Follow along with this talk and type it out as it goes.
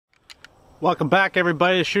Welcome back,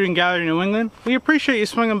 everybody, to Shooting Gallery New England. We appreciate you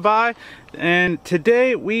swinging by, and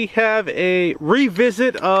today we have a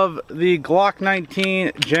revisit of the Glock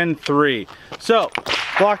 19 Gen 3. So,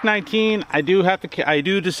 Glock 19, I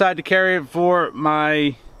do decide to carry it for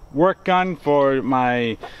my work gun, for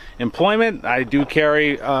my employment. I do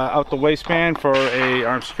carry out the waistband for a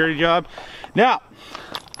armed security job. Now,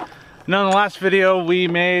 in the last video we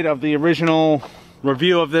made of the original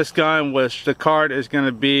review of this gun, which the card is going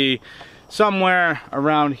to be somewhere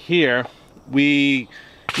around here. We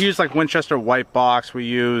used like Winchester white box. We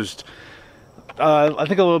used I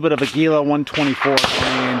think a little bit of a Gila 124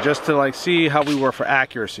 grain just to like see how we were for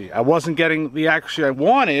accuracy. I wasn't getting the accuracy I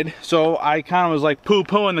wanted, so I kind of was like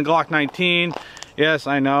poo-pooing the Glock 19. Yes,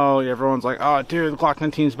 I know everyone's like, oh dude, the Glock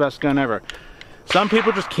 19 is the best gun ever. Some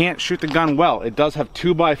people just can't shoot the gun well. It does have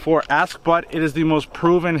 2x4 ask, but it is the most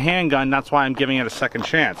proven handgun. That's why I'm giving it a second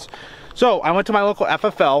chance. So I went to my local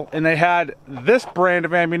FFL and they had this brand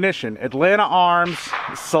of ammunition, Atlanta Arms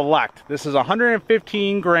Select. This is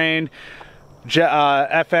 115 grain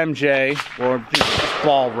FMJ, or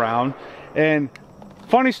ball round. And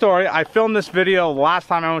funny story, I filmed this video last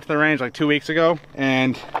time I went to the range like 2 weeks ago,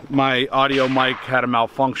 and my audio mic had a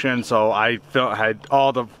malfunction, so I had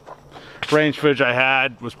all the range footage I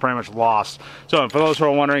had was pretty much lost. So for those who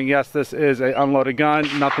are wondering, yes, this is an unloaded gun.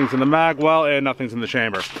 Nothing's in the mag well and nothing's in the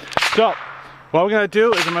chamber. So what we're going to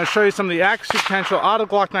do is I'm going to show you some of the accuracy potential out of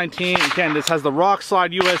Glock 19. Again, this has the Rock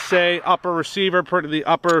Slide USA upper receiver, part of the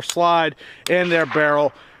upper slide in their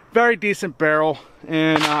barrel. Very decent barrel.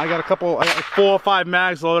 And I got 4 or 5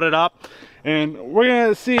 mags loaded up. And we're going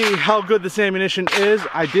to see how good this ammunition is.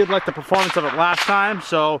 I did like the performance of it last time,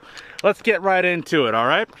 so let's get right into it,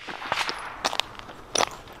 alright?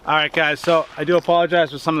 Alright guys, so I do apologize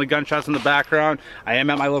for some of the gunshots in the background. I am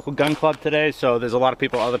at my local gun club today, so there's a lot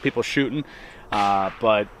of other people shooting.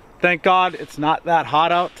 But thank God it's not that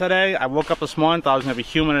hot out today. I woke up this morning, thought it was going to be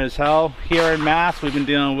humid as hell. Here in Mass, we've been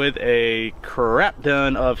dealing with a crap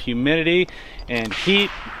ton of humidity and heat,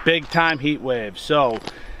 big time heat waves. So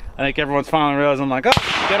I think everyone's finally realizing, like,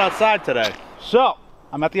 oh, get outside today. So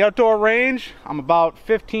I'm at the outdoor range. I'm about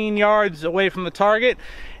 15 yards away from the target,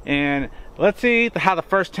 and let's see how the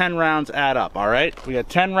first 10 rounds add up, all right? We got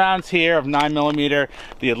 10 rounds here of 9mm,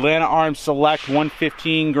 the Atlanta Arms Select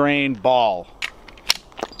 115 grain ball.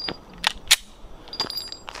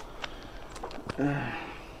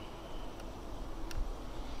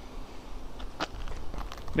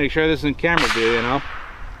 Make sure this is in camera view, you know?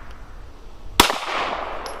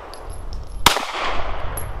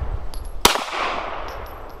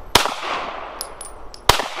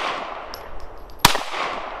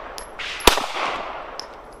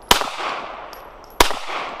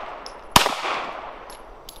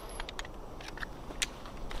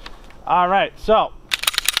 Alright, so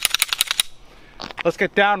let's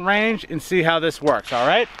get down range and see how this works,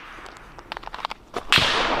 alright?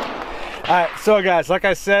 Alright, so guys, like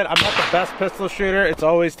I said, I'm not the best pistol shooter. It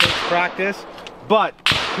always takes practice. But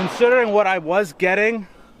considering what I was getting,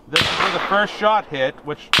 this is where the first shot hit,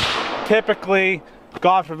 which typically,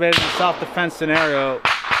 God forbid, in a self-defense scenario,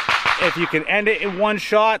 if you can end it in one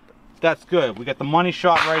shot, that's good. We got the money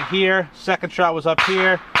shot right here. Second shot was up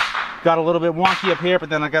here. Got a little bit wonky up here, but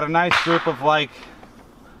then I got a nice group of like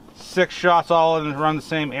 6 shots all in around the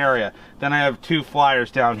same area. Then I have 2 flyers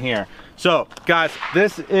down here. So guys,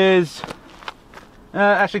 this is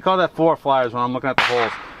actually call that 4 flyers when I'm looking at the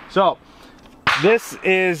holes. So this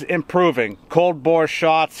is improving cold bore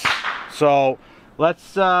shots. So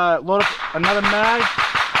let's load up another mag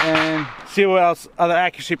and see what else other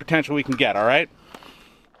accuracy potential we can get. All right.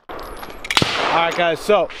 Alright guys,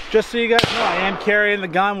 so just so you guys know, I am carrying the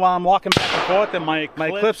gun while I'm walking back and forth, and my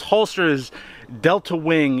Eclipse holster is Delta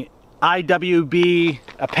Wing IWB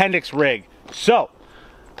appendix rig. So,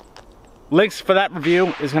 links for that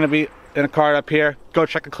review is going to be in a card up here. Go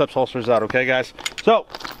check Eclipse holsters out, okay guys? So,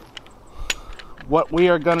 what we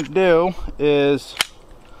are going to do is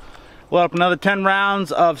load up another 10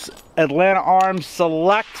 rounds of Atlanta Arms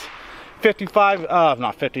Select 55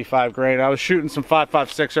 grain. I was shooting some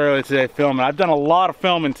 5.56 earlier today filming. I've done a lot of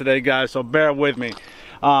filming today, guys, so bear with me.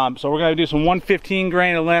 So we're going to do some 115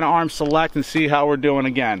 grain Atlanta Arms Select and see how we're doing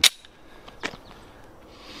again.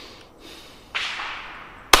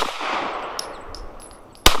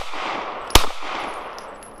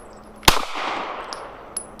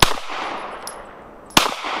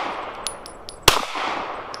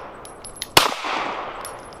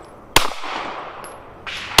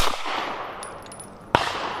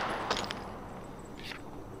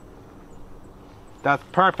 That's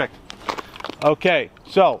perfect. Okay,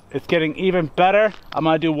 so it's getting even better. I'm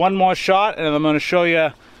gonna do one more shot and I'm gonna show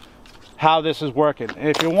you how this is working. And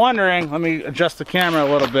if you're wondering, let me adjust the camera a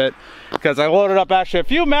little bit, because I loaded up actually a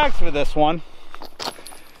few mags for this one.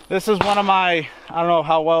 This is one of my, I don't know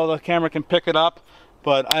how well the camera can pick it up,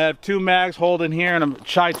 but I have 2 mags holding here in a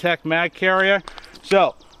Chi-Tech mag carrier.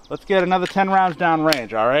 So let's get another 10 rounds down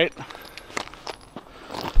range, all right?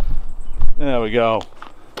 There we go.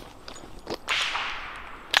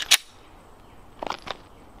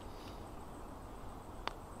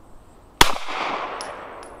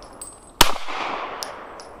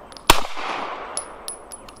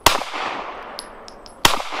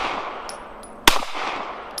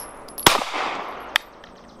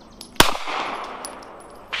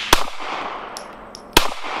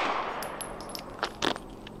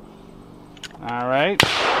 All right,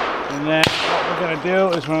 and then what we're gonna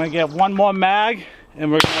do is we're gonna get 1 more mag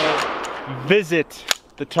and we're gonna visit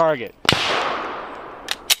the target.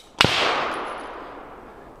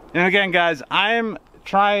 And again, guys, I'm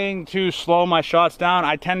trying to slow my shots down.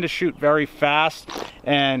 I tend to shoot very fast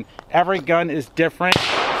and every gun is different.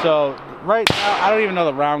 So right now, I don't even know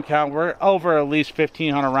the round count. We're over at least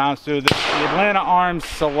 1,500 rounds through this. The Atlanta Arms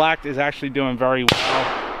Select is actually doing very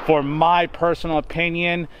well for my personal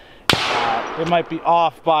opinion. It might be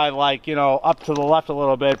off by, like, you know, up to the left a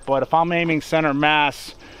little bit, but if I'm aiming center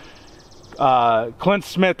mass, Clint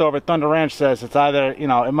Smith over at Thunder Ranch says it's either, you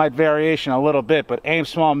know, it might variation a little bit, but aim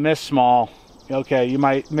small, miss small. Okay, you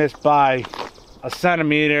might miss by a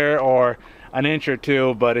centimeter or an inch or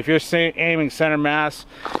 2, but if you're aiming center mass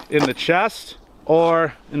in the chest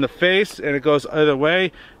or in the face and it goes either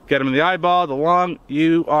way, get them in the eyeball, the lung,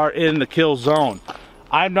 you are in the kill zone.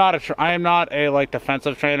 I am not a like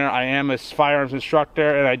defensive trainer. I am a firearms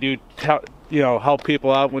instructor, and I do help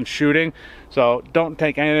people out when shooting. So don't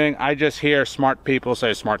take anything. I just hear smart people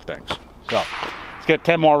say smart things. So let's get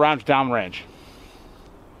 10 more rounds downrange.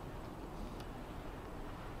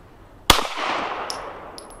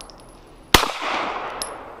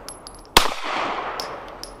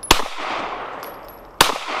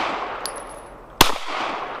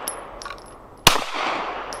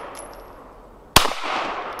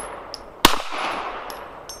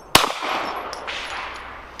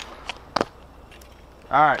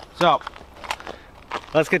 All right, so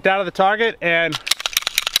let's get down to the target, and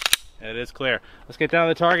it is clear. Let's get down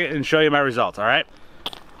to the target and show you my results, all right?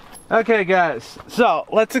 Okay, guys, so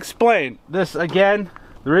let's explain this again.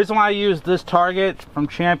 The reason why I use this target from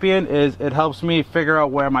Champion is it helps me figure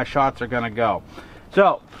out where my shots are gonna go.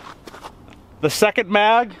 So, the second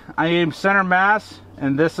mag, I aim center mass,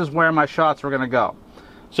 and this is where my shots were gonna go.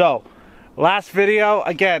 So, last video,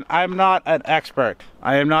 again, I'm not an expert.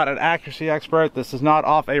 I am not an accuracy expert. This is not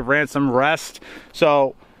off a ransom rest.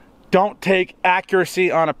 So don't take accuracy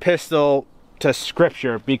on a pistol to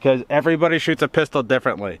scripture, because everybody shoots a pistol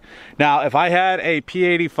differently. Now, if I had a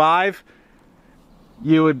P85,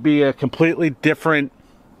 you would be a completely different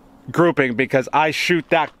grouping, because I shoot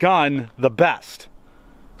that gun the best.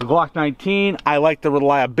 The Glock 19, I like the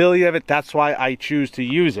reliability of it. That's why I choose to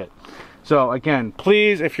use it. So again,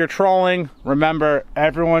 please, if you're trolling, remember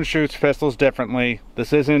everyone shoots pistols differently.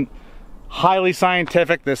 This isn't highly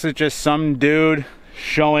scientific. This is just some dude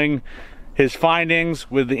showing his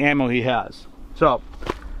findings with the ammo he has. So,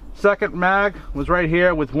 second mag was right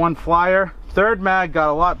here with 1 flyer. Third mag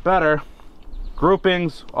got a lot better.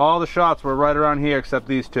 Groupings, all the shots were right around here except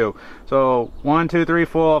these 2. So 1, 2, 3,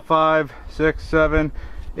 4, 5, 6, 7,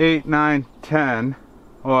 8, 9, 10,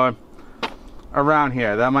 or around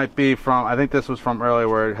here. That might be from, I think this was from earlier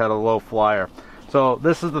where it had a low flyer. So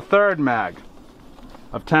this is the third mag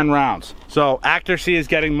of 10 rounds. So accuracy is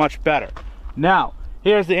getting much better. Now,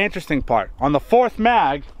 here's the interesting part. On the 4th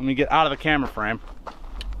mag, let me get out of the camera frame,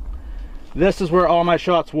 this is where all my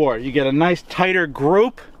shots were. You get a nice tighter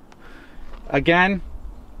group. Again,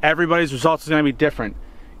 everybody's results is going to be different.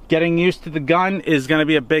 Getting used to the gun is going to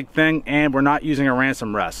be a big thing, and we're not using a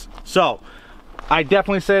ransom rest. So I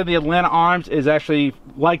definitely say the Atlanta Arms is actually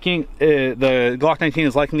liking, the Glock 19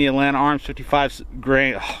 is liking the Atlanta Arms 55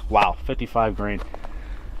 grain. Oh, wow, 55 grain.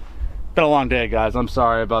 Been a long day, guys. I'm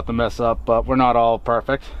sorry about the mess up, but we're not all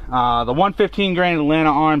perfect. The 115 grain Atlanta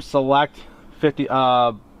Arms Select 50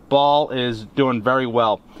 ball is doing very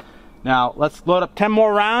well. Now, let's load up 10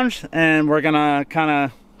 more rounds, and we're gonna kind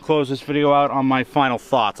of close this video out on my final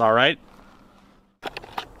thoughts, all right?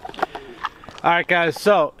 All right, guys,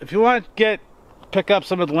 so if you want to pick up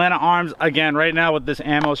some Atlanta Arms, again, right now with this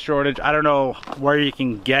ammo shortage, I don't know where you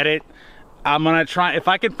can get it. I'm gonna try, if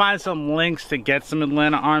I can find some links to get some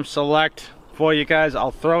Atlanta Arms Select for you guys, I'll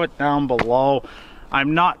throw it down below.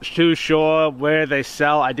 I'm not too sure where they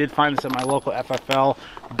sell. I did find this at my local FFL,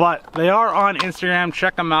 but they are on Instagram.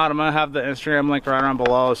 Check them out. I'm gonna have the Instagram link right on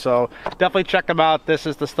below, so definitely check them out. This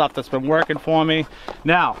is the stuff that's been working for me.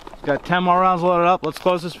 Now, got 10 more rounds loaded up. Let's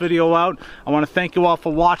close this video out. I want to thank you all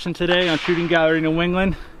for watching today on Shooting Gallery New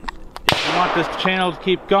England. If you want this channel to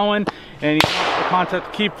keep going and you want the content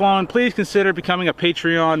to keep flowing, please consider becoming a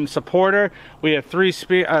Patreon supporter. We have three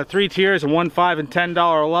tiers, a $1, $5, and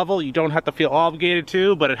 $10 level. You don't have to feel obligated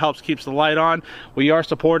to, but it helps keeps the light on. We are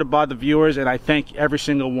supported by the viewers, and I thank every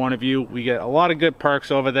single one of you. We get a lot of good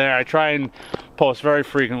perks over there. I try and post very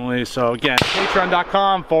frequently. So again,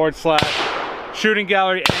 patreon.com/Shooting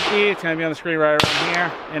Gallery NE. It's going to be on the screen right around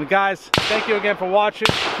here. And guys, thank you again for watching.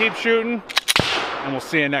 Keep shooting, and we'll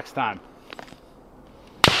see you next time.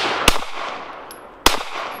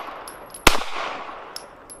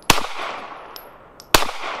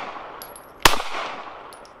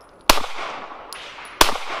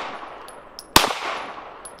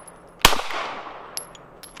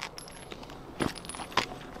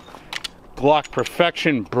 Glock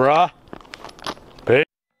perfection, bruh.